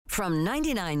From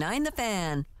 99.9 The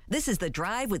Fan, this is The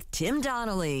Drive with Tim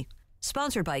Donnelly.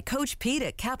 Sponsored by Coach Pete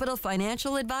at Capital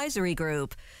Financial Advisory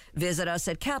Group. Visit us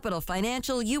at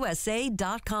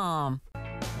capitalfinancialusa.com.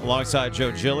 Alongside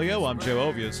Joe Giglio, I'm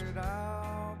Joe Ovias.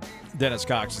 Dennis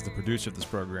Cox is the producer of this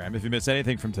program. If you miss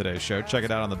anything from today's show, check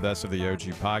it out on the Best of the OG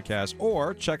podcast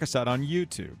or check us out on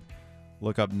YouTube.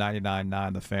 Look up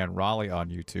 99.9 The Fan Raleigh on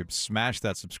YouTube. Smash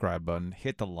that subscribe button.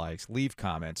 Hit the likes. Leave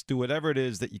comments. Do whatever it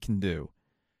is that you can do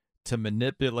to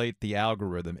manipulate the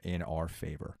algorithm in our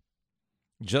favor.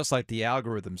 Just like the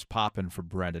algorithm's popping for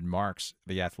Brendan Marks,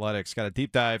 the Athletics got a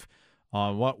deep dive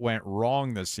on what went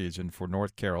wrong this season for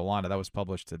North Carolina. That was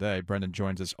published today. Brendan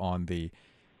joins us on the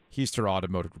Heister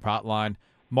Automotive Group hotline.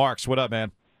 Marks, what up,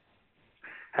 man?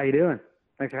 How you doing?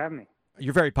 Thanks for having me.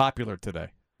 You're very popular today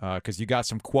because you got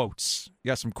some quotes. You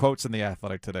got some quotes in the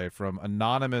Athletic today from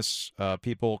anonymous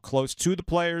people close to the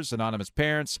players, anonymous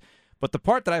parents. But the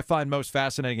part that I find most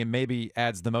fascinating and maybe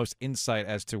adds the most insight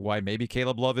as to why maybe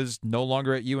Caleb Love is no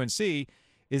longer at UNC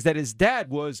is that his dad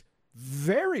was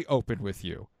very open with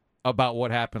you about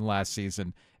what happened last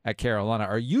season at Carolina.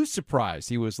 Are you surprised?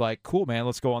 He was like, cool, man,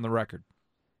 let's go on the record.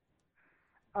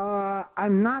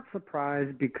 I'm not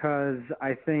surprised because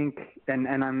I think, and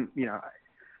I'm,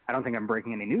 I don't think I'm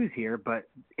breaking any news here, but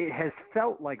it has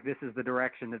felt like this is the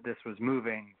direction that this was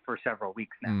moving for several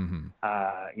weeks now. Mm-hmm.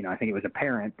 I think it was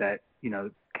apparent that,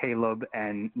 Caleb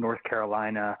and North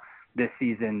Carolina this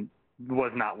season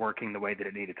was not working the way that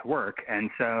it needed to work.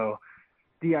 And so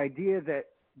the idea that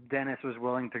Dennis was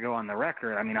willing to go on the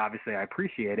record, I mean, obviously I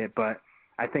appreciate it, but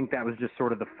I think that was just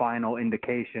sort of the final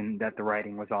indication that the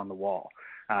writing was on the wall.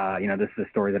 This is a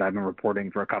story that I've been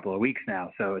reporting for a couple of weeks now.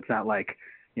 So it's not like,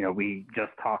 we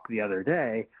just talked the other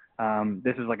day.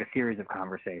 This was like a series of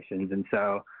conversations. And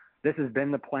so this has been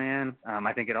the plan.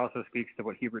 I think it also speaks to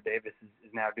what Hubert Davis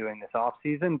is now doing this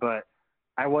offseason, but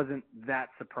I wasn't that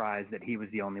surprised that he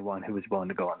was the only one who was willing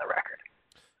to go on the record.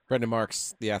 Brendan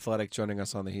Marks, The Athletic, joining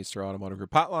us on the Heister Automotive Group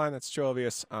hotline. That's Joe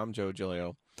Ovias. I'm Joe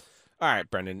Giglio. All right,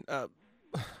 Brendan.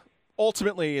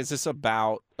 Ultimately, is this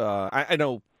about I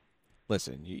know,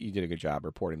 listen, you did a good job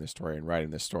reporting this story and writing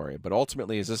this story, but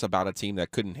ultimately, is this about a team that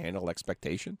couldn't handle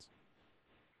expectations?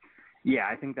 Yeah,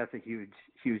 I think that's a huge,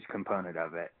 huge component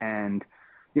of it. And,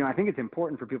 I think it's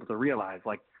important for people to realize,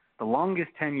 like, the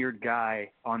longest tenured guy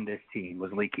on this team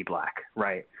was Leaky Black,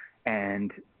 right?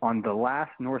 And on the last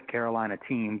North Carolina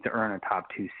team to earn a top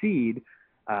 2 seed,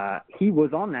 he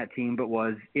was on that team but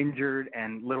was injured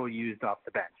and little used off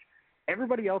the bench.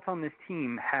 Everybody else on this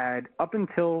team had, up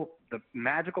until the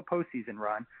magical postseason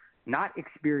run, not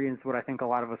experienced what I think a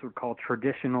lot of us would call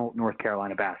traditional North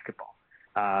Carolina basketball.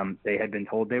 They had been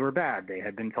told they were bad. They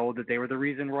had been told that they were the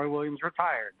reason Roy Williams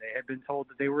retired. They had been told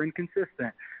that they were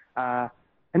inconsistent. And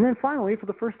then finally, for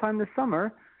the first time this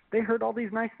summer, they heard all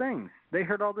these nice things. They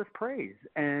heard all this praise.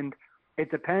 And it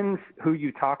depends who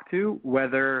you talk to,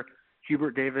 whether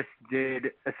Hubert Davis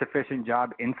did a sufficient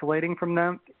job insulating from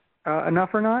them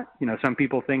enough or not. Some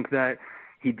people think that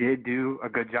he did do a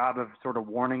good job of sort of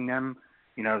warning them,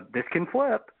 this can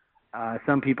flip.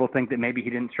 Some people think that maybe he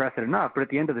didn't stress it enough, but at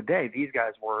the end of the day, these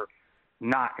guys were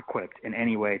not equipped in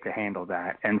any way to handle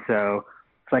that. And so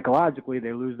psychologically,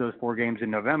 they lose those 4 games in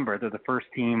November. They're the first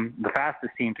team, the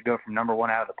fastest team to go from number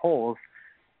 1 out of the polls.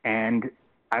 And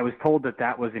I was told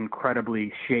that was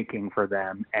incredibly shaking for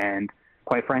them. And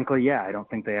quite frankly, I don't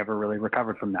think they ever really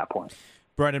recovered from that point.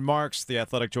 Brendan Marks, The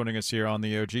Athletic, joining us here on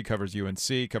the OG, covers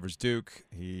UNC, covers Duke.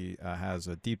 He has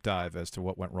a deep dive as to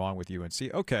what went wrong with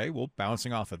UNC. Okay, well,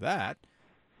 bouncing off of that,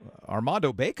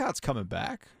 Armando Bacot's coming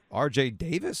back. RJ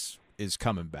Davis is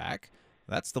coming back.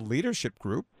 That's the leadership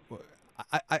group.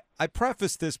 I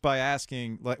preface this by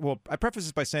asking,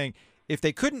 saying, if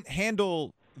they couldn't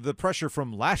handle the pressure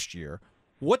from last year,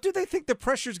 what do they think the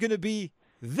pressure is going to be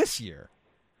this year?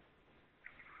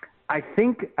 I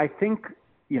think,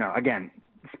 again,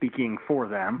 speaking for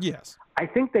them, yes, I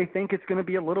think they think it's going to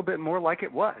be a little bit more like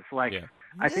it was. I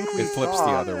think it flips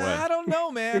the other way. I don't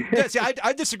know, man. See,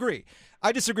 I disagree.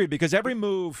 I disagree because every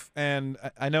move, and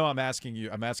I know I'm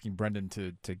asking Brendan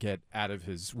to get out of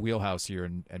his wheelhouse here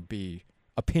and be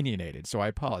opinionated. So I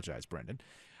apologize, Brendan.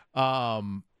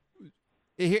 I'm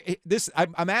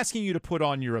asking you to put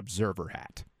on your observer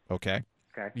hat. Okay.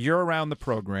 You're around the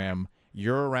program.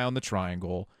 You're around the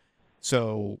triangle.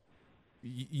 So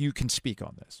you can speak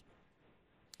on this.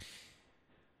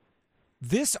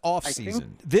 This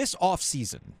offseason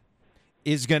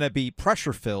is going to be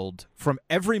pressure-filled from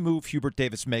every move Hubert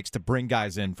Davis makes to bring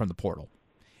guys in from the portal.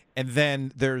 And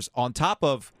then there's on top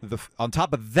of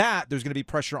that, there's going to be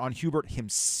pressure on Hubert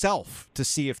himself to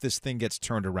see if this thing gets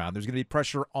turned around. There's going to be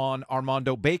pressure on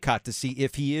Armando Bacot to see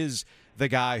if he is the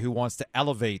guy who wants to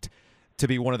elevate to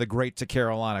be one of the greats at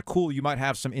Carolina. Cool, you might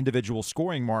have some individual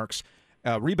scoring marks,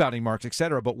 rebounding marks,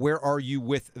 etc., but where are you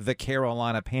with the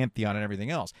Carolina pantheon and everything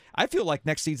else? I feel like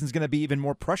next season's going to be even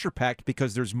more pressure-packed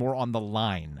because there's more on the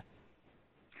line.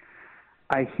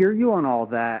 I hear you on all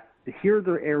that. Here are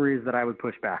the areas that I would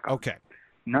push back on. Okay.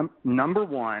 Number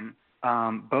one,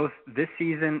 both this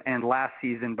season and last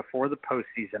season before the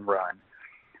postseason run,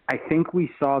 I think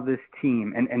we saw this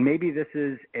team, and maybe this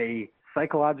is a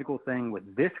psychological thing with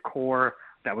this core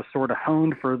that was sort of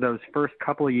honed for those first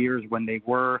couple of years when they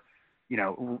were,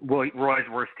 Roy's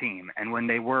worst team, and when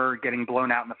they were getting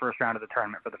blown out in the first round of the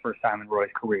tournament for the first time in Roy's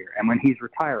career, and when he's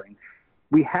retiring.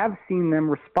 We have seen them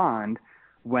respond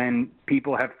when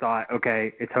people have thought,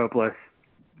 okay, it's hopeless,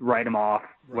 write them off,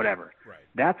 whatever. Right.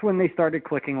 That's when they started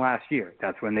clicking last year.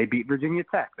 That's when they beat Virginia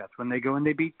Tech. That's when they go and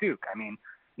they beat Duke. I mean,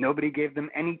 nobody gave them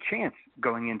any chance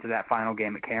going into that final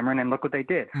game at Cameron, and look what they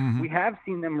did. Mm-hmm. We have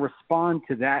seen them respond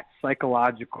to that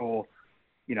psychological,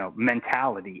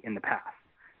 mentality in the past.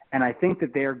 And I think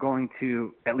that they are going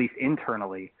to, at least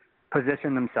internally,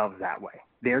 position themselves that way.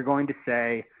 They're going to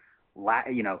say,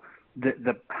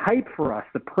 the hype for us,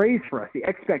 the praise for us, the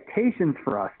expectations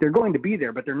for us, they're going to be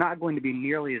there, but they're not going to be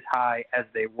nearly as high as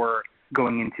they were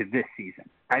going into this season.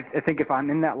 I think if I'm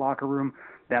in that locker room,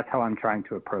 that's how I'm trying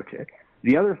to approach it.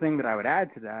 The other thing that I would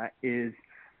add to that is,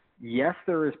 yes,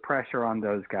 there is pressure on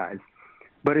those guys,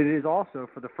 but it is also,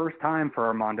 for the first time for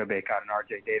Armando Bacot and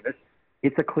RJ Davis,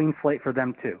 it's a clean slate for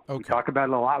them too. Okay. We talk about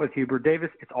it a lot with Hubert Davis.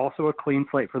 It's also a clean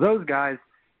slate for those guys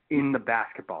in the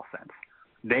basketball sense.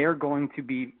 They are going to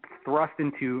be thrust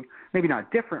into maybe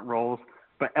not different roles,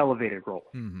 but elevated roles,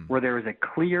 where there is a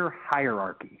clear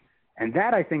hierarchy. And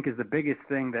that, I think, is the biggest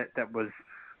thing that was,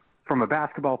 from a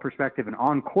basketball perspective and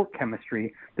on-court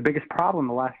chemistry, the biggest problem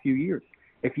the last few years.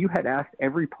 If you had asked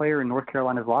every player in North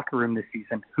Carolina's locker room this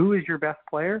season, who is your best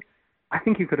player, I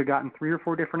think you could have gotten 3 or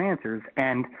 4 different answers.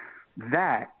 And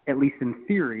that, at least in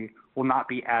theory, will not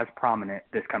be as prominent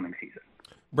this coming season.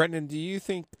 Brendan, do you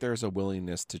think there's a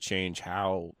willingness to change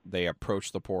how they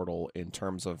approach the portal in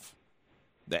terms of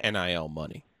the NIL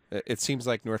money? It seems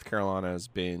like North Carolina has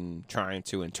been trying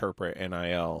to interpret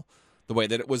NIL the way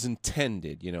that it was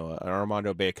intended.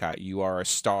 Armando Bacot, you are a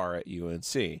star at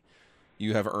UNC.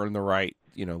 You have earned the right,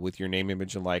 with your name,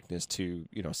 image, and likeness to,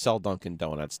 sell Dunkin'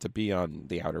 Donuts, to be on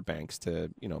the Outer Banks, to,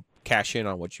 cash in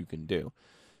on what you can do.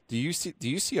 Do you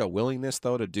see a willingness,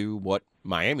 though, to do what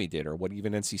Miami did or what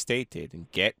even NC State did and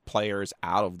get players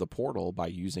out of the portal by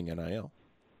using NIL?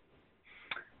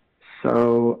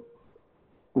 So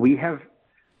we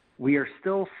are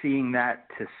still seeing that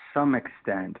to some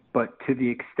extent, but to the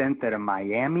extent that in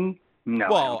Miami, no.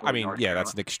 Well,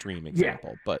 that's an extreme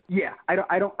example, but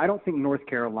I don't think North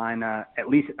Carolina, at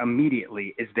least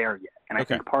immediately, is there yet. And I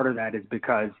think part of that is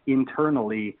because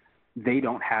internally they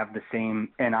don't have the same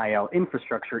NIL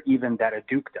infrastructure even that a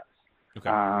Duke does.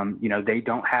 Okay. They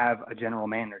don't have a general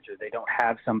manager. They don't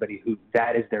have somebody who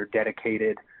that is their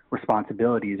dedicated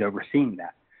responsibility, is overseeing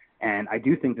that. And I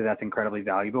do think that that's incredibly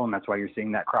valuable, and that's why you're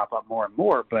seeing that crop up more and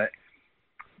more. But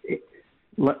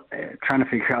trying to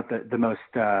figure out the most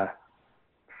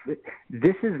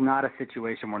this is not a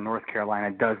situation where North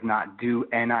Carolina does not do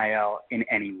NIL in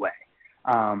any way.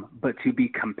 But to be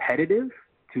competitive,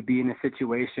 to be in a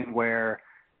situation where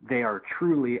they are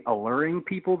truly alluring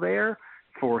people there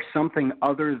for something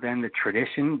other than the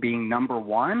tradition being number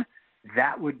one,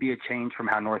 that would be a change from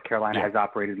how North Carolina has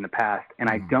operated in the past. And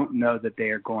I don't know that they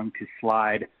are going to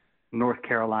slide North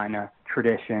Carolina,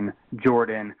 tradition,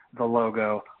 Jordan, the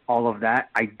logo, all of that.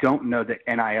 I don't know that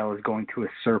NIL is going to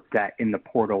usurp that in the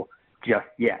portal just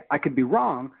yet. I could be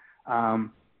wrong,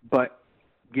 but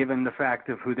given the fact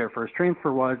of who their first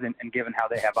transfer was and given how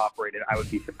they have operated, I would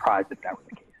be surprised if that were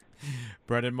the case.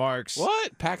 Brendan Marks.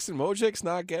 What? Paxton Wojcik's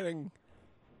not getting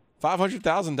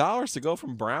 $500,000 to go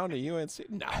from Brown to UNC?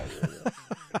 No.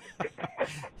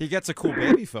 He gets a cool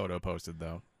baby photo posted,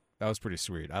 though. That was pretty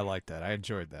sweet. I like that. I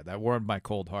enjoyed that. That warmed my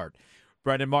cold heart.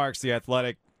 Brendan Marks, The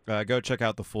Athletic. Go check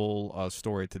out the full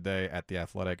story today at The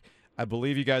Athletic. I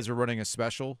believe you guys are running a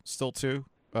special still, too,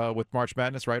 with March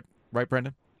Madness, right? Right,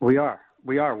 Brendan? We are.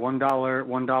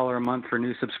 $1 a month for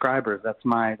new subscribers.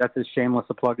 That's as shameless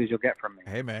a plug as you'll get from me.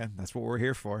 Hey, man, that's what we're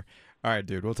here for. All right,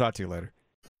 dude, we'll talk to you later.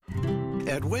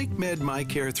 At WakeMed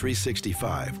MyCare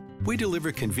 365, we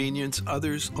deliver convenience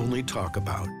others only talk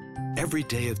about. Every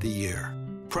day of the year.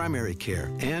 Primary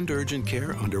care and urgent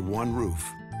care under one roof.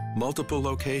 Multiple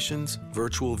locations,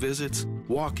 virtual visits,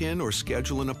 walk-in or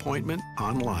schedule an appointment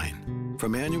online.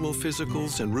 From annual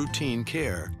physicals and routine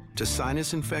care to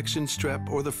sinus infection, strep,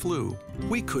 or the flu,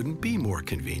 we couldn't be more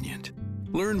convenient.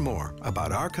 Learn more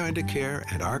about our kind of care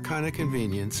and our kind of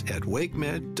convenience at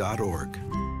wakemed.org.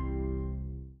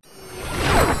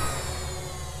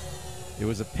 It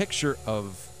was a picture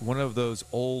of one of those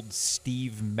old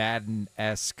Steve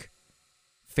Madden-esque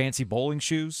fancy bowling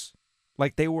shoes.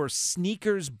 Like they were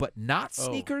sneakers, but not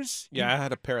sneakers. Yeah, I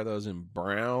had a pair of those in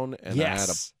brown, and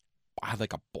Yes. I had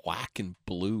like a black and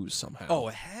blue somehow. Oh,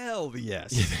 hell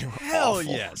yes. Yeah, they were hell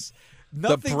awful. yes.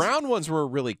 The brown ones were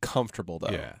really comfortable,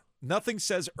 though. Yeah. Nothing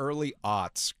says early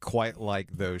aughts quite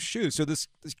like those shoes. So this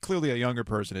is clearly a younger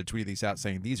person had tweeted these out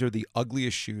saying, these are the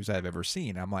ugliest shoes I've ever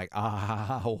seen. I'm like,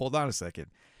 hold on a second.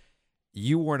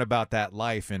 You weren't about that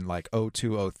life in like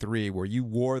 02, 03 where you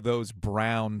wore those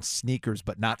brown sneakers,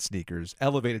 but not sneakers,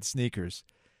 elevated sneakers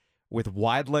with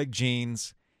wide leg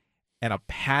jeans and a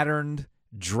patterned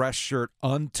dress shirt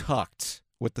untucked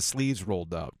with the sleeves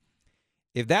rolled up.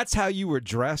 If that's how you were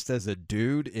dressed as a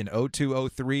dude in 02,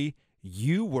 03,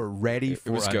 you were ready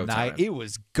for a night. It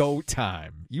was go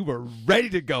time. You were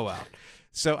ready to go out.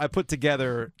 So I put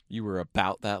together. You were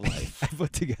about that life. I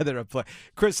put together a play.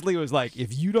 Chris Lee was like,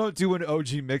 if you don't do an OG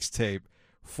mixtape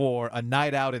for a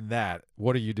night out in that,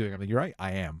 what are you doing? I'm like, you're right.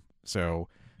 I am. So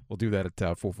we'll do that at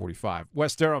 4:45.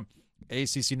 Wes Durham,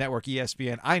 ACC Network,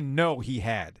 ESPN. I know he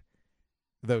had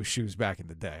those shoes back in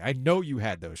the day. I know you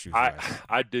had those shoes.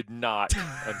 I did not.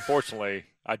 Unfortunately,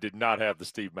 I did not have the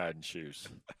Steve Madden shoes.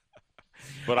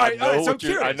 But I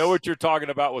know what you're talking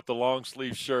about with the long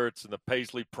sleeve shirts and the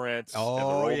paisley prints and the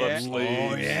rolled up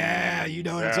sleeves. Oh yeah, you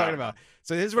know what I'm talking about.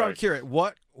 So here's what I'm curious.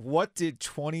 What did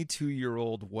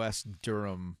 22-year-old Wes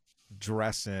Durham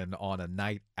dress in on a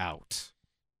night out?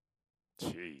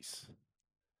 Jeez.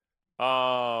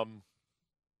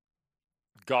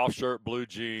 Golf shirt, blue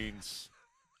jeans,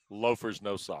 loafers,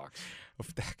 no socks.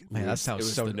 Man, that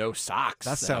sounds so no socks.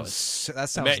 That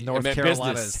sounds North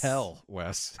Carolina as hell,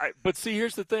 Wes. But see,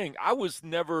 here's the thing. I was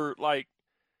never like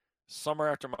summer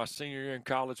after my senior year in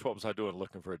college. What was I doing?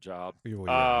 Looking for a job.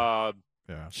 Yeah.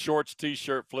 Shorts,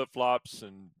 t-shirt, flip-flops,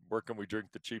 and where can we drink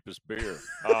the cheapest beer?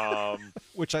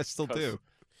 Which I still do.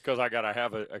 Because I gotta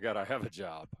have a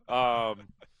job.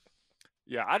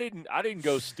 Yeah, I didn't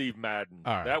go Steve Madden.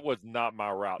 Right. That was not my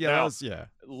route. Yeah, now,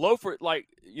 loafer,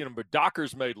 but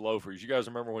Dockers made loafers. You guys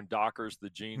remember when Dockers, the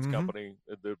jeans company,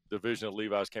 the division of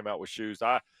Levi's, came out with shoes?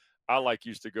 I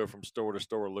used to go from store to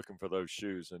store looking for those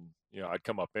shoes, and I'd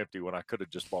come up empty when I could have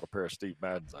just bought a pair of Steve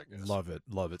Maddens, I guess. Love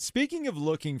it. Speaking of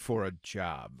looking for a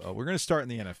job, we're going to start in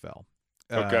the NFL.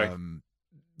 Okay.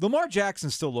 Lamar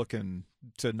Jackson's still looking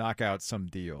to knock out some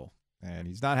deal. And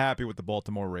he's not happy with the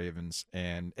Baltimore Ravens.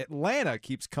 And Atlanta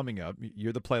keeps coming up.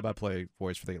 You're the play-by-play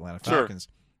voice for the Atlanta Falcons.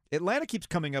 Sure. Atlanta keeps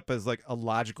coming up as like a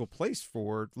logical place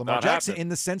for Lamar Jackson in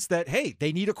the sense that, hey,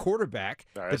 they need a quarterback.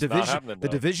 The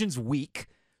division's weak,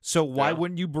 so why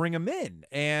wouldn't you bring him in?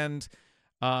 And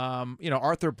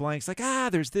Arthur Blank's like,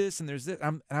 there's this and there's this.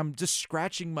 I'm just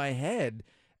scratching my head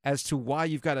as to why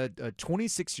you've got a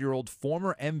 26-year-old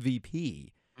former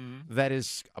MVP that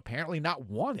is apparently not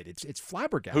wanted. It's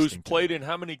flabbergasting. Who's played in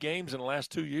how many games in the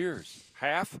last 2 years?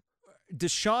 Half?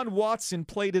 Deshaun Watson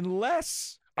played in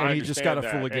less, and he just got a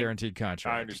fully guaranteed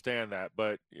contract. I understand that,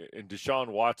 but Deshaun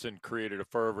Watson created a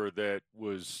fervor that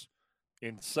was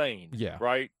insane,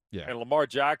 right? Yeah. And Lamar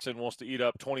Jackson wants to eat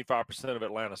up 25% of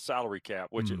Atlanta's salary cap,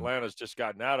 which Atlanta's just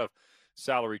gotten out of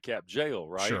salary cap jail,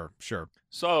 right? Sure.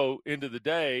 So, end of the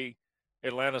day,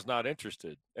 Atlanta's not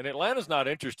interested. And Atlanta's not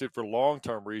interested for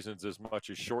long-term reasons as much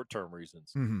as short-term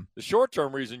reasons. Mm-hmm. The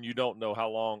short-term reason, you don't know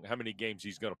how many games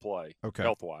he's going to play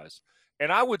health-wise.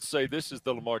 And I would say this is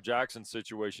the Lamar Jackson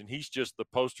situation. He's just the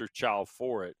poster child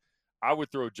for it. I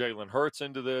would throw Jalen Hurts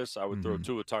into this. I would throw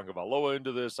Tua Tagovailoa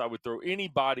into this. I would throw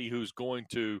anybody who's going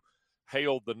to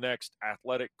hail the next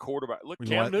athletic quarterback. Look,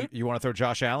 Cam Newton. You want to throw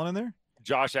Josh Allen in there?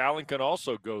 Josh Allen can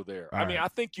also go there. I mean, I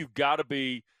think you've got to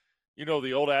be –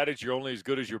 the old adage, you're only as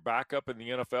good as your backup in the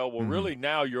NFL. Well, really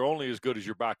now you're only as good as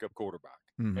your backup quarterback.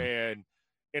 And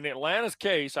in Atlanta's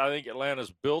case, I think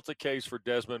Atlanta's built a case for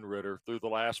Desmond Ridder through the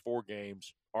last 4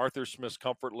 games, Arthur Smith's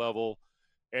comfort level.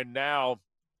 And now,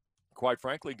 quite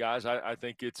frankly, guys, I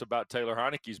think it's about Taylor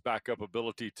Heineke's backup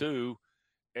ability too.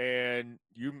 And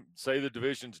you say the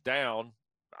division's down.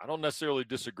 I don't necessarily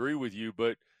disagree with you,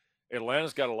 but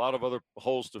Atlanta's got a lot of other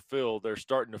holes to fill. They're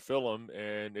starting to fill them,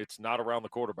 and it's not around the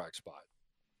quarterback spot.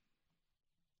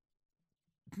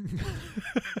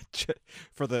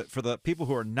 For the people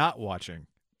who are not watching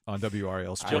on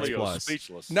WRL Sports Plus,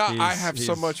 speechless. No, I have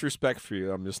so much respect for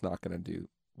you. I'm just not going to do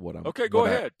what I'm. Okay, go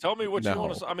ahead. Tell me what you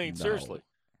want to. I mean, seriously,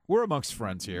 we're amongst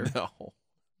friends here. No.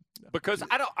 Because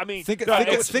I don't. I mean, think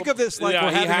of this like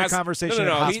we're having a conversation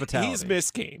at hospitality. He's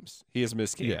missed games. He has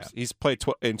missed games. Yeah. He's played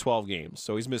in 12 games,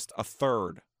 so he's missed a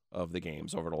third of the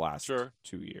games over the last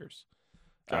 2 years.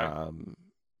 Okay.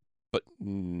 But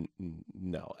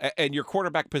no, and your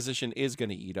quarterback position is going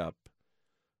to eat up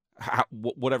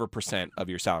whatever percent of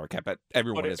your salary cap.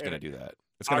 Everyone is going to do that.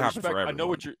 It's going to happen for everyone.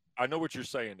 I know what you're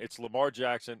saying. It's Lamar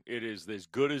Jackson. It is as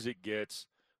good as it gets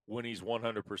when he's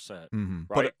 100%. Mm-hmm.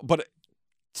 Right? But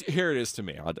here it is to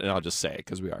me, and I'll just say it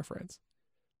because we are friends.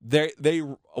 They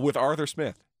with Arthur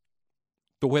Smith,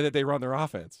 the way that they run their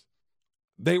offense,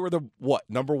 they were the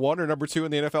number 1 or number 2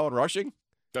 in the NFL in rushing.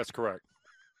 That's correct.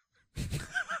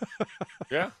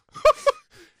 Yeah.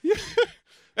 Yeah.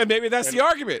 And maybe that's the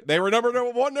argument. They were number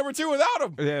 1, number 2 without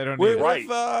him. Yeah, with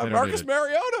Marcus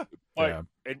Mariota. Yeah.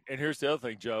 And here's the other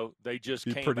thing, Joe. They just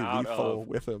came pretty out lethal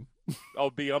with him.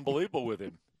 It'd be unbelievable with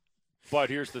him. But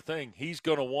here's the thing. He's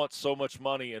going to want so much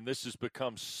money, and this has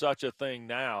become such a thing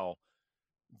now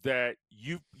that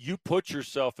you put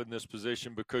yourself in this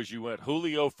position because you went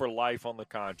Julio for life on the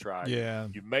contract. Yeah.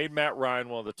 You made Matt Ryan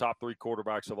one of the top 3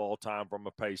 quarterbacks of all time from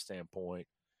a pay standpoint.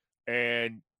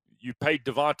 And you paid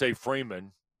Devontae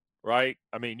Freeman, right?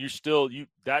 I mean,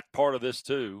 that part of this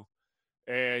too.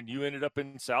 And you ended up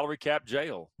in salary cap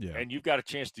jail. Yeah. And you've got a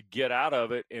chance to get out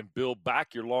of it and build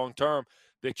back your long term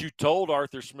that you told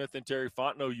Arthur Smith and Terry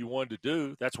Fontenot you wanted to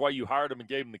do. That's why you hired them and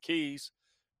gave them the keys.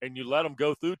 And you let them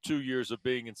go through 2 years of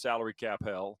being in salary cap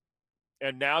hell.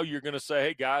 And now you're going to say,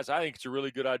 hey, guys, I think it's a really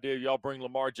good idea. Y'all bring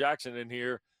Lamar Jackson in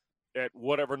here at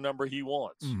whatever number he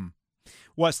wants. Mm-hmm.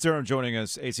 Wes Durham joining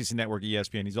us, ACC Network,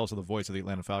 ESPN. He's also the voice of the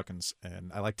Atlanta Falcons,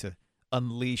 and I like to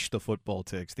unleash the football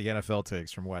takes, the NFL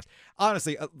takes from Wes.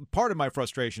 Honestly, part of my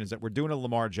frustration is that we're doing a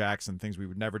Lamar Jackson things we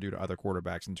would never do to other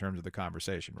quarterbacks in terms of the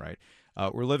conversation, right?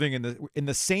 We're living in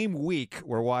the same week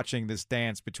we're watching this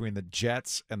dance between the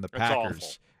Jets and the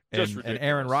Packers. And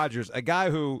Aaron Rodgers, a guy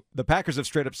who the Packers have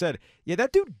straight up said, yeah,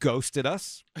 that dude ghosted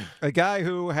us. A guy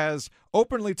who has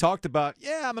openly talked about,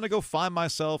 yeah, I'm going to go find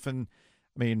myself. And,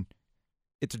 I mean,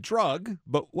 it's a drug,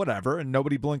 but whatever, and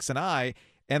nobody blinks an eye.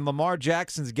 And Lamar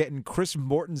Jackson's getting Chris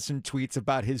Mortensen tweets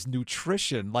about his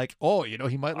nutrition. Like,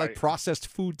 he might like processed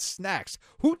food snacks.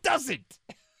 Who doesn't?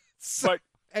 But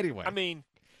anyway. I mean,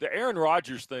 the Aaron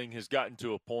Rodgers thing has gotten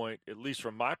to a point, at least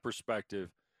from my perspective,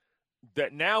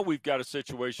 that now we've got a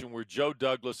situation where Joe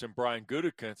Douglas and Brian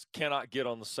Gutekunst cannot get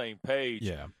on the same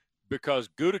page because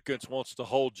Gutekunst wants to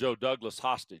hold Joe Douglas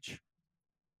hostage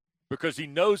because he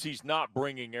knows he's not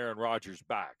bringing Aaron Rodgers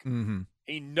back. Mm-hmm.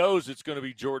 He knows it's going to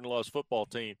be Jordan Love's football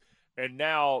team. And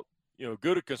now,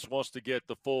 Gutekunst wants to get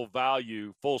the full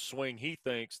value, full swing he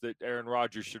thinks that Aaron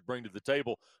Rodgers should bring to the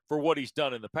table for what he's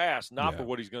done in the past, not for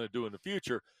what he's going to do in the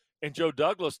future. And Joe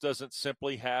Douglas doesn't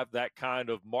simply have that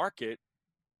kind of market.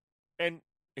 And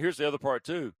here's the other part,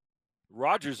 too.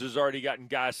 Rodgers has already gotten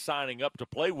guys signing up to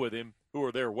play with him who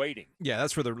are there waiting. Yeah,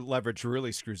 that's where the leverage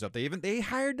really screws up. They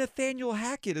hired Nathaniel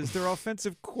Hackett as their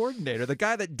offensive coordinator, the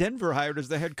guy that Denver hired as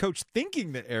the head coach,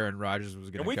 thinking that Aaron Rodgers was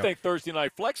going to come. And we think Thursday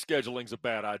night flex scheduling's a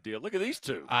bad idea. Look at these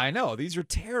two. I know. These are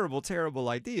terrible, terrible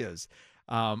ideas.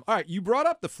 All right, you brought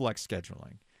up the flex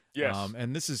scheduling. Yes.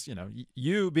 And this is,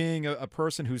 you being a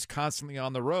person who's constantly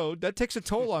on the road, that takes a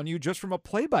toll on you just from a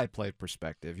play-by-play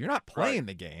perspective. You're not playing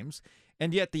the games,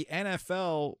 and yet the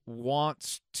NFL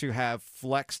wants to have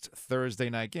flexed Thursday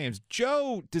night games.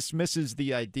 Joe dismisses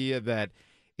the idea that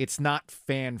it's not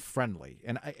fan-friendly.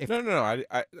 And No.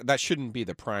 That shouldn't be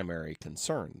the primary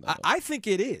concern, though. I think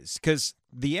it is, because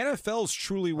the NFL's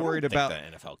truly worried about.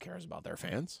 The NFL cares about their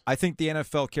fans. I think the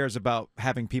NFL cares about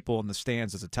having people in the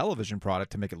stands as a television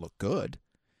product to make it look good.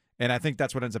 And I think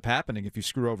that's what ends up happening if you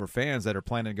screw over fans that are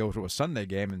planning to go to a Sunday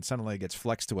game and suddenly it gets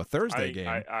flexed to a Thursday game.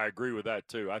 I agree with that,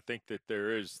 too. I think that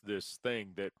there is this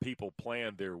thing that people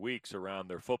plan their weeks around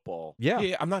their football.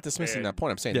 Yeah, I'm not dismissing that point.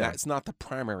 I'm saying that it's not the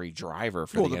primary driver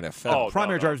for the NFL. The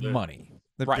primary driver is money.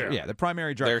 The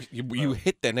primary driver. You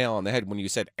hit the nail on the head when you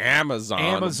said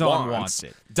Amazon wants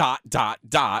it. ...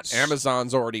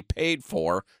 Amazon's already paid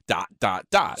for ...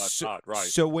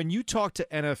 So when you talk to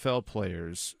NFL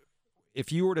players, if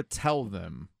you were to tell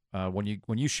them when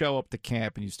you show up to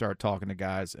camp and you start talking to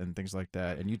guys and things like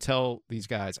that, and you tell these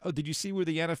guys, oh, did you see where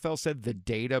the NFL said the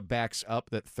data backs up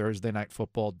that Thursday night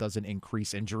football doesn't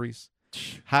increase injuries?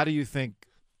 How do you think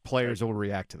players will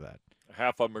react to that?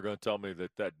 Half of them are going to tell me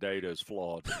that data is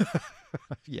flawed.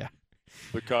 Yeah.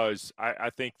 Because I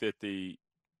think that and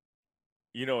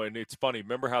it's funny.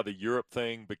 Remember how the Europe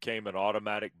thing became an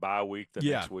automatic bye week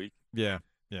next week? Yeah.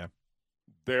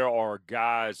 There are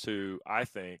guys who I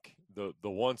think the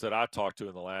ones that I talked to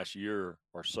in the last year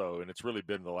or so, and it's really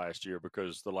been the last year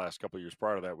because the last couple of years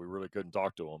prior to that, we really couldn't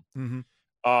talk to them.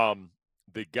 Mm-hmm.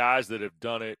 The guys that have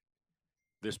done it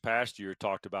this past year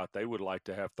talked about they would like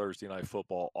to have Thursday Night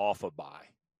Football off a bye.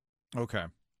 Okay.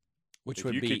 Which If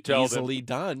would you be could tell easily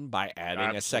done by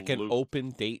adding a second Absolute- open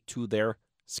date to their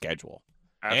schedule.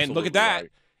 Absolutely And look at that.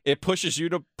 right. It pushes you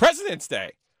to President's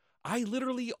Day.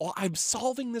 I'm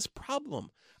solving this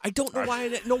problem. I don't know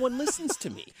why no one listens to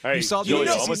me. Hey, You solved Julio,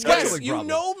 the I'm ACC gonna tell scheduling Yes, you problem.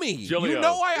 know me. Julio, you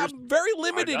know I'm here's- very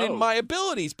limited in know. my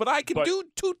abilities, but I can But- do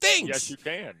two things. Yes, you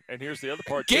can. And here's the other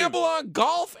part. Gamble too. on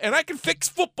golf, and I can fix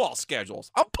football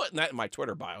schedules. I'm putting that in my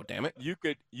Twitter bio, damn it. You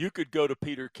could go to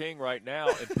Peter King right now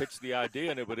and pitch the idea,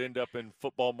 and it would end up in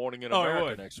Football Morning in Oh, it America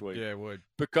would. next week. Yeah, it would.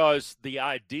 Because the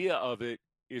idea of it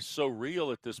is so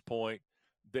real at this point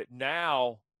that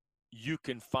now you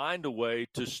can find a way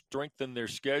to strengthen their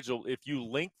schedule if you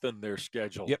lengthen their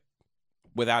schedule. Yep.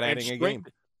 Without And adding a game.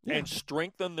 Yeah. And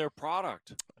strengthen their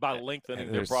product by lengthening and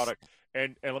their there's- product.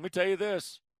 And let me tell you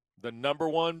this, the number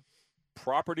one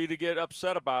property to get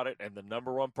upset about it and the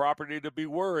number one property to be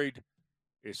worried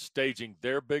is staging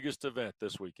their biggest event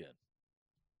this weekend.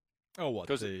 Oh, what?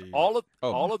 Because The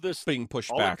all of this being pushed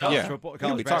all the back. college Yeah. football, Yeah,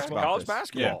 college we talked basketball. about college this.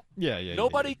 basketball. Yeah.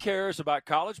 Nobody cares about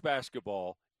college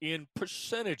basketball in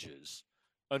percentages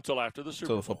until after the Super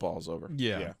Until Bowl. the football's over.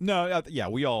 Yeah. No.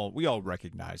 We all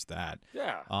recognize that.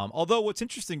 Yeah. Although what's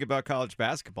interesting about college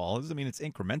basketball is, I mean, it's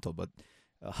incremental, but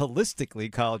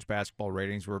holistically, college basketball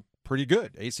ratings were pretty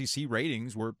good. ACC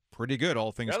ratings were pretty good,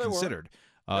 all things Yeah, they were. considered.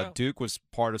 Yeah. Duke was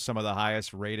part of some of the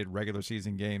highest rated regular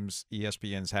season games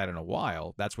ESPN's had in a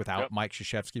while. That's without Yep. Mike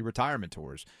Krzyzewski retirement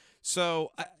tours.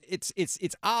 So it's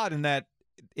odd in that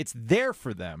it's there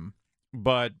for them,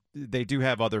 but they do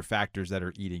have other factors that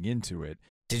are eating into it.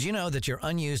 Did you know that your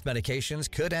unused medications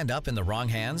could end up in the wrong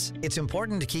hands? It's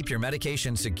important to keep your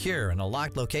medication secure in a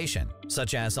locked location,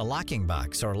 such as a locking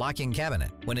box or locking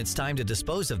cabinet. When it's time to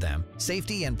dispose of them,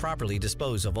 safely and properly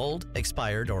dispose of old,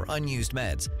 expired, or unused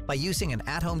meds by using an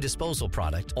at-home disposal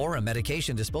product or a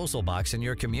medication disposal box in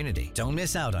your community. Don't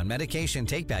miss out on medication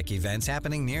take-back events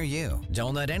happening near you.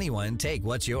 Don't let anyone take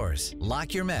what's yours.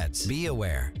 Lock your meds. Be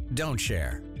aware. Don't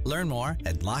share. Learn more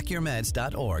at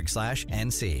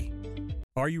lockyourmeds.org/NC.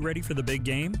 Are you ready for the big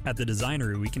game? At The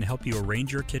Designery, we can help you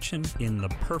arrange your kitchen in the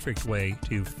perfect way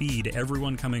to feed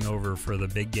everyone coming over for the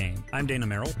big game. I'm Dana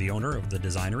Merrill, the owner of The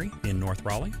Designery in North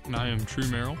Raleigh. And I am True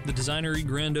Merrill. The Designery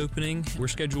grand opening, we're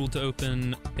scheduled to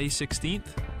open May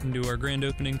 16th and do our grand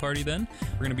opening party then.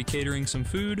 We're going to be catering some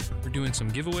food. We're doing some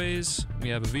giveaways. We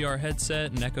have a VR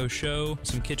headset, an Echo Show,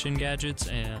 some kitchen gadgets,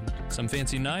 and some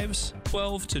fancy knives.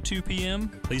 12 to 2 p.m.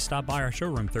 Please stop by our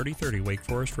showroom, 3030 Wake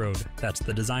Forest Road. That's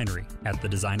The Designery at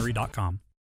thedesignery.com.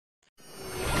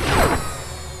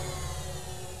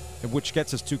 Which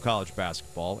gets us to college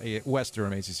basketball. Wes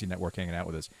Durham, ACC Network, hanging out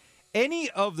with us. Any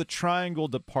of the triangle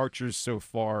departures so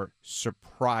far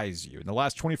surprise you? In the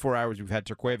last 24 hours, we've had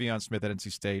Terquavion Smith at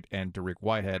NC State and Derek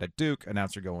Whitehead at Duke.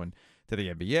 Announcer going to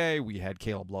the NBA. We had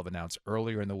Caleb Love announce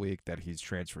earlier in the week that he's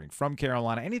transferring from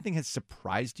Carolina. Anything has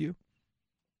surprised you?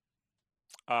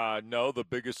 No, the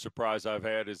biggest surprise I've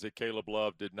had is that Caleb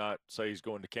Love did not say he's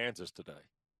going to Kansas today.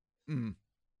 Mm.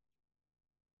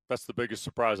 That's the biggest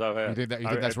surprise I've had. You think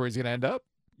that's where he's going to end up?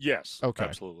 Yes. Okay.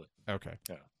 Absolutely. Okay.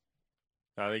 Yeah.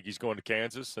 I think he's going to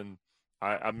Kansas, and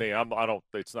I don't.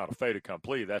 It's not a fait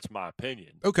accompli. That's my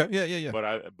opinion. Okay. Yeah.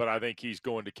 But I think he's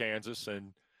going to Kansas,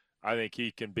 and I think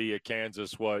he can be at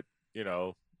Kansas what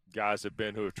guys have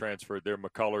been who have transferred there.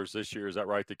 McCullers this year, is that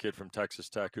right? The kid from Texas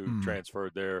Tech who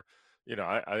transferred there.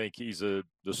 I think he's the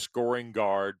scoring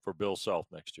guard for Bill Self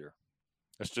next year.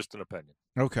 That's just an opinion.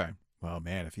 Okay. Well,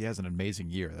 man, if he has an amazing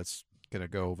year, that's going to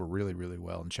go over really, really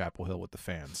well in Chapel Hill with the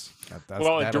fans. And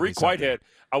that'll be Derek something. Whitehead,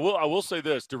 I will say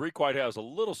this: Derek Whitehead was a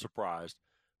little surprised,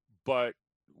 but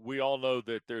we all know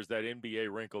that there's that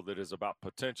NBA wrinkle that is about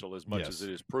potential as much as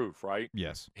it is proof, right?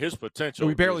 Yes. His potential.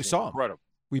 We barely is saw him. incredible.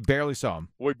 We barely saw him.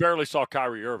 We barely saw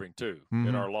Kyrie Irving too Mhm.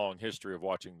 in our long history of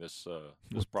watching this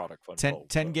product unfold.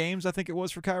 10 games, I think it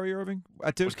was, for Kyrie Irving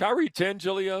at Duke. Was Kyrie 10,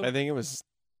 Giglio? I think it was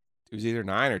either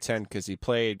 9 or 10 because he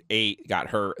played 8, got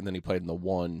hurt, and then he played in the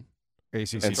one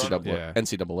ACC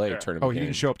NCAA tournament. Oh, he game.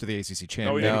 didn't show up to the ACC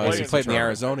championship. didn't No, he played in the tournament.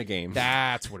 Arizona game.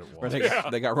 That's what it Where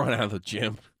was. they got run out of the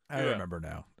gym. I Yeah. remember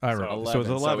now. I remember. 11. So it was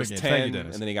 11 So it was games. 10, Thank you,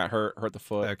 Dennis. and then he got hurt the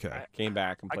foot. Okay. Came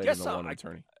back and I played in guess the one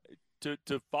tourney.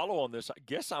 To follow on this, I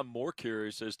guess I'm more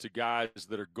curious as to guys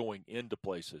that are going into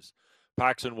places.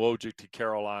 Paxson Wojcik to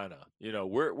Carolina.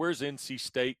 Where's NC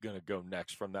State going to go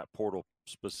next from that portal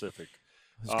specific?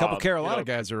 There's a couple Carolina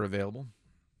guys are available.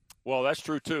 Well, that's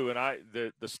true too. And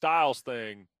the Styles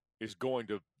thing is going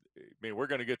to mean, we're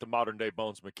going to get the modern day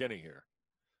Bones McKinney here.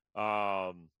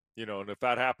 And if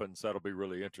that happens, that'll be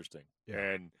really interesting. Yeah.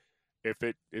 And if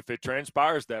it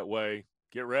transpires that way,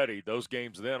 get ready. Those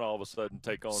games then all of a sudden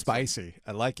take on spicy.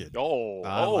 I like it.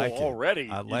 Already.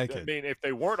 I like it. I mean, if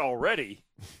they weren't already,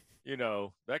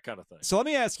 that kind of thing. So let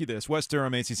me ask you this. Wes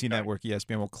Durham, ACC Network,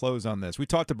 ESPN. We'll close on this. We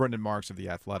talked to Brendan Marks of The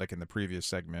Athletic in the previous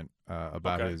segment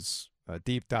about his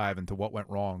deep dive into what went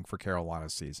wrong for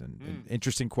Carolina's season. And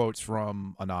interesting quotes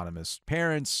from anonymous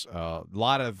parents, a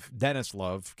lot of Dennis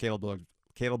love, Caleb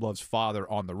Love's father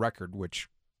on the record, which,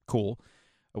 cool.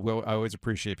 I always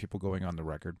appreciate people going on the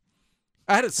record.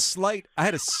 I had a slight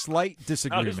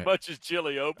disagreement. Not as much as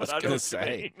Giglio, but I know what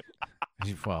you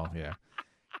mean. Well, yeah.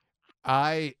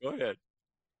 Go ahead.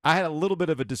 I had a little bit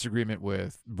of a disagreement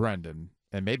with Brendan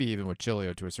and maybe even with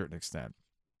Giglio to a certain extent.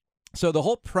 So the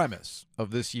whole premise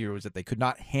of this year was that they could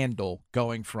not handle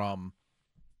going from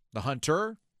the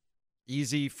hunter,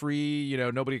 easy, free,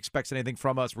 nobody expects anything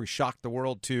from us, we shocked the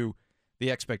world, to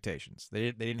the expectations.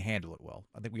 They didn't handle it well.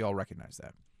 I think we all recognize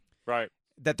that. Right.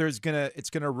 That it's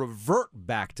gonna revert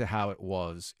back to how it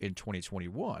was in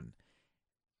 2021.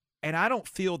 And I don't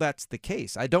feel that's the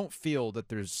case. I don't feel that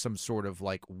there's some sort of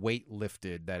like weight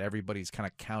lifted, that everybody's kind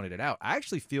of counted it out. I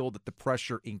actually feel that the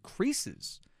pressure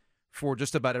increases for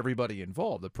just about everybody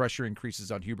involved. The pressure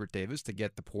increases on Hubert Davis to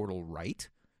get the portal right,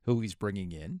 who he's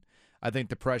bringing in. I think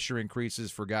the pressure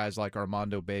increases for guys like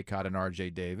Armando Bacot and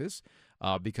RJ Davis,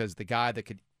 because the guy that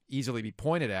could easily be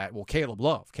pointed at, well, Caleb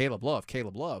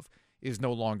Love is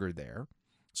no longer there.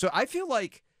 So I feel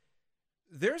like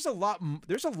there's a lot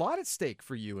at stake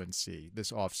for UNC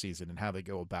this offseason and how they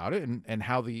go about it, and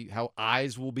how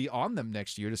eyes will be on them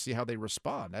next year to see how they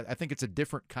respond. I think it's a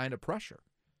different kind of pressure.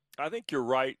 I think you're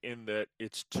right in that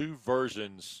it's two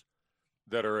versions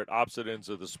that are at opposite ends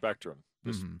of the spectrum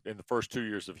in the first 2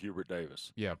 years of Hubert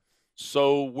Davis. Yeah.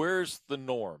 So where's the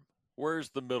norm?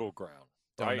 Where's the middle ground?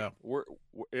 Right? Don't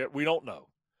know. We don't know.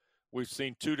 We've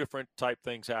seen two different type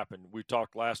things happen. We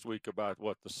talked last week about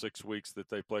the 6 weeks that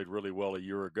they played really well a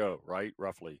year ago, right?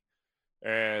 Roughly.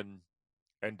 And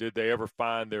did they ever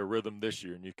find their rhythm this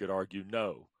year? And you could argue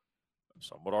no.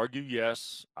 Some would argue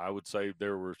yes. I would say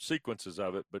there were sequences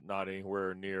of it, but not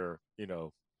anywhere near,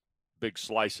 big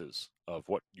slices of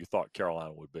what you thought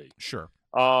Carolina would be. Sure.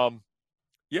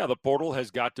 The portal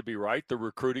has got to be right. The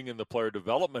recruiting and the player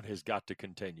development has got to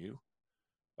continue.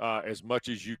 As much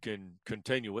as you can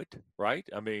continue it, right?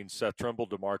 I mean, Seth Trimble,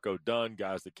 DeMarco Dunn,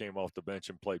 guys that came off the bench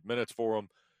and played minutes for him.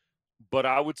 But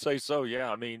I would say so,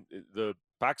 yeah. I mean, the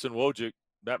Paxton Wojcik,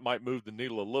 that might move the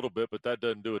needle a little bit, but that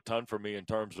doesn't do a ton for me in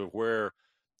terms of where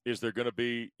is there going to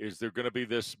be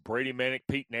this Brady Manic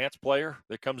Pete Nance player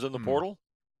that comes in the portal?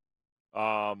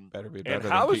 Better be better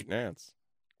than Pete Nance.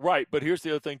 Right, but here's the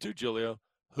other thing too, Giglio.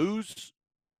 Who's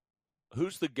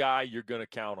the guy you're going to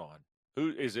count on? Who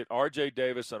is it? RJ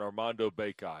Davis and Armando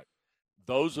Bacot.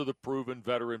 Those are the proven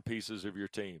veteran pieces of your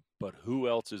team. But who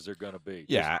else is there going to be?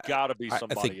 Yeah, there's got to be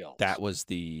somebody I think else. That was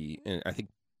and I think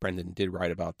Brendan did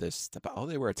write about this.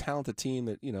 They were a talented team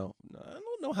that, I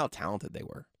don't know how talented they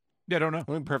were. Yeah, I don't know.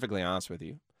 I'm be perfectly honest with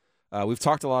you. We've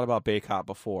talked a lot about Bacot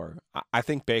before. I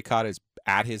think Bacot is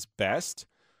at his best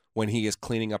when he is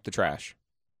cleaning up the trash.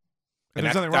 And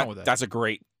there's nothing wrong with that. That's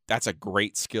a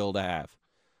great skill to have.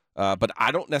 But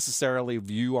I don't necessarily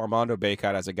view Armando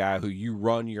Bacot as a guy who you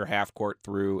run your half court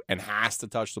through and has to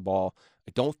touch the ball.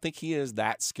 I don't think he is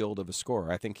that skilled of a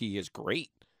scorer. I think he is a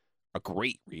great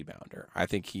rebounder. I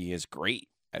think he is great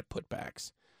at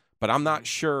putbacks. But I'm not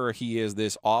sure he is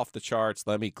this off the charts,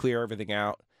 let me clear everything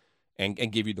out and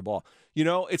give you the ball.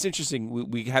 It's interesting.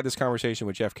 We had this conversation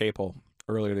with Jeff Capel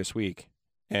earlier this week,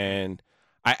 and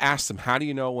I asked him, how do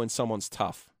you know when someone's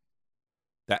tough?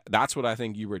 That's what I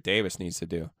think Hubert Davis needs to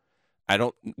do.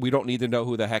 We don't need to know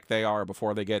who the heck they are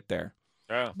before they get there.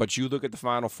 Yeah. But you look at the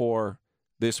Final Four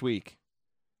this week.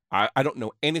 I don't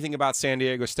know anything about San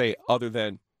Diego State other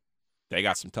than they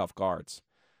got some tough guards.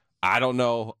 I don't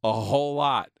know a whole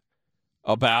lot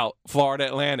about Florida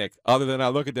Atlantic other than I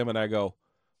look at them and I go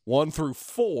 1 through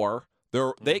 4.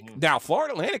 Now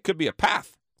Florida Atlantic could be a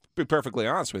path. To be perfectly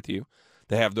honest with you,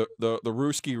 they have the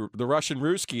Russian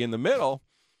Ruski in the middle,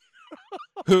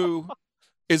 who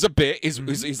is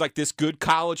he's like this good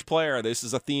college player. This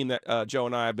is a theme that Joe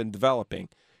and I have been developing.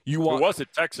 Who was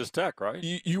at Texas Tech, right?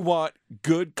 You want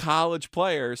good college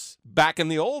players. Back in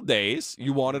the old days,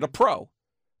 you wanted a pro.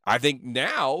 I think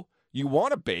now you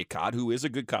want a Bacot, who is a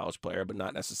good college player, but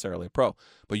not necessarily a pro.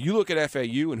 But you look at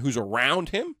FAU and who's around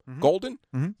him, Golden,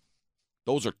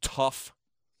 those are tough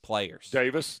players.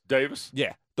 Davis?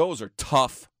 Yeah, those are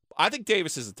tough. I think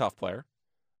Davis is a tough player.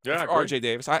 Yeah, R.J.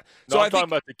 Davis. I'm talking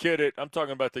about the kid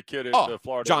at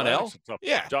Florida. John Atlantic. L.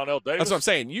 Yeah, John L. Davis. That's what I'm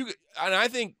saying. And I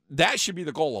think that should be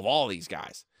the goal of all these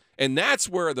guys, and that's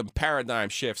where the paradigm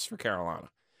shifts for Carolina.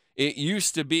 It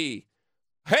used to be,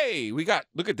 hey,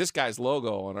 look at this guy's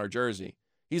logo on our jersey.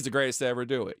 He's the greatest to ever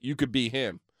do it. You could be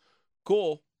him.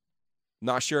 Cool.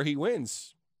 Not sure he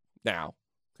wins now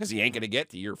because he ain't going to get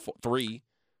to year 3,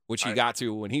 which he got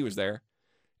to when he was there.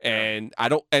 And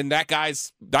that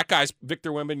guy's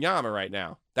Victor Wembanyama right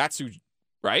now. That's who,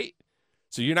 right?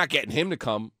 So you're not getting him to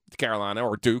come to Carolina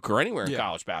or Duke or anywhere in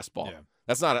college basketball. Yeah.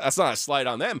 That's not a slight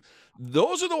on them.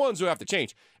 Those are the ones who have to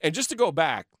change. And just to go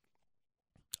back,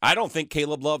 I don't think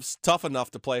Caleb Love's tough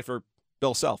enough to play for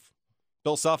Bill Self.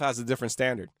 Bill Self has a different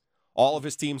standard. All of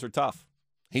his teams are tough.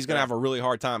 He's going to have a really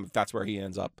hard time if that's where he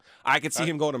ends up. I could see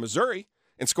him going to Missouri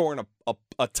and scoring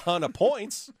a ton of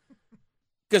points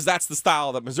because that's the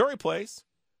style that Missouri plays.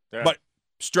 Yeah. But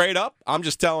straight up, I'm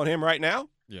just telling him right now,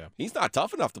 he's not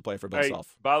tough enough to play for Bill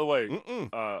Self. By the way,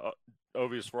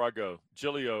 Ovius, before I go,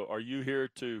 Giglio, are you here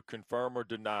to confirm or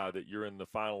deny that you're in the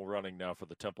final running now for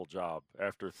the Temple job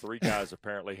after 3 guys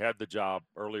apparently had the job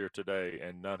earlier today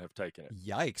and none have taken it?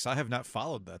 Yikes. I have not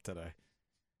followed that today.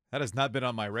 That has not been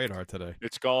on my radar today.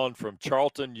 It's gone from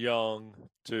Charlton Young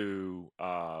to,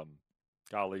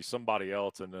 somebody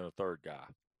else and then a third guy.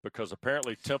 Because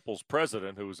apparently Temple's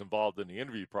president, who was involved in the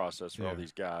interview process for all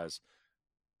these guys,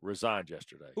 resigned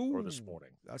yesterday or this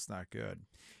morning. That's not good.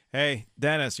 Hey,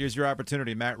 Dennis, here's your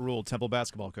opportunity. Matt Rule, Temple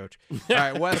basketball coach. All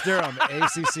right, Wes Durham,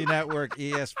 ACC Network,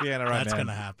 ESPN. All right, That's going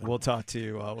to happen. We'll talk to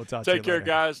you. Take care,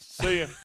 guys. See you.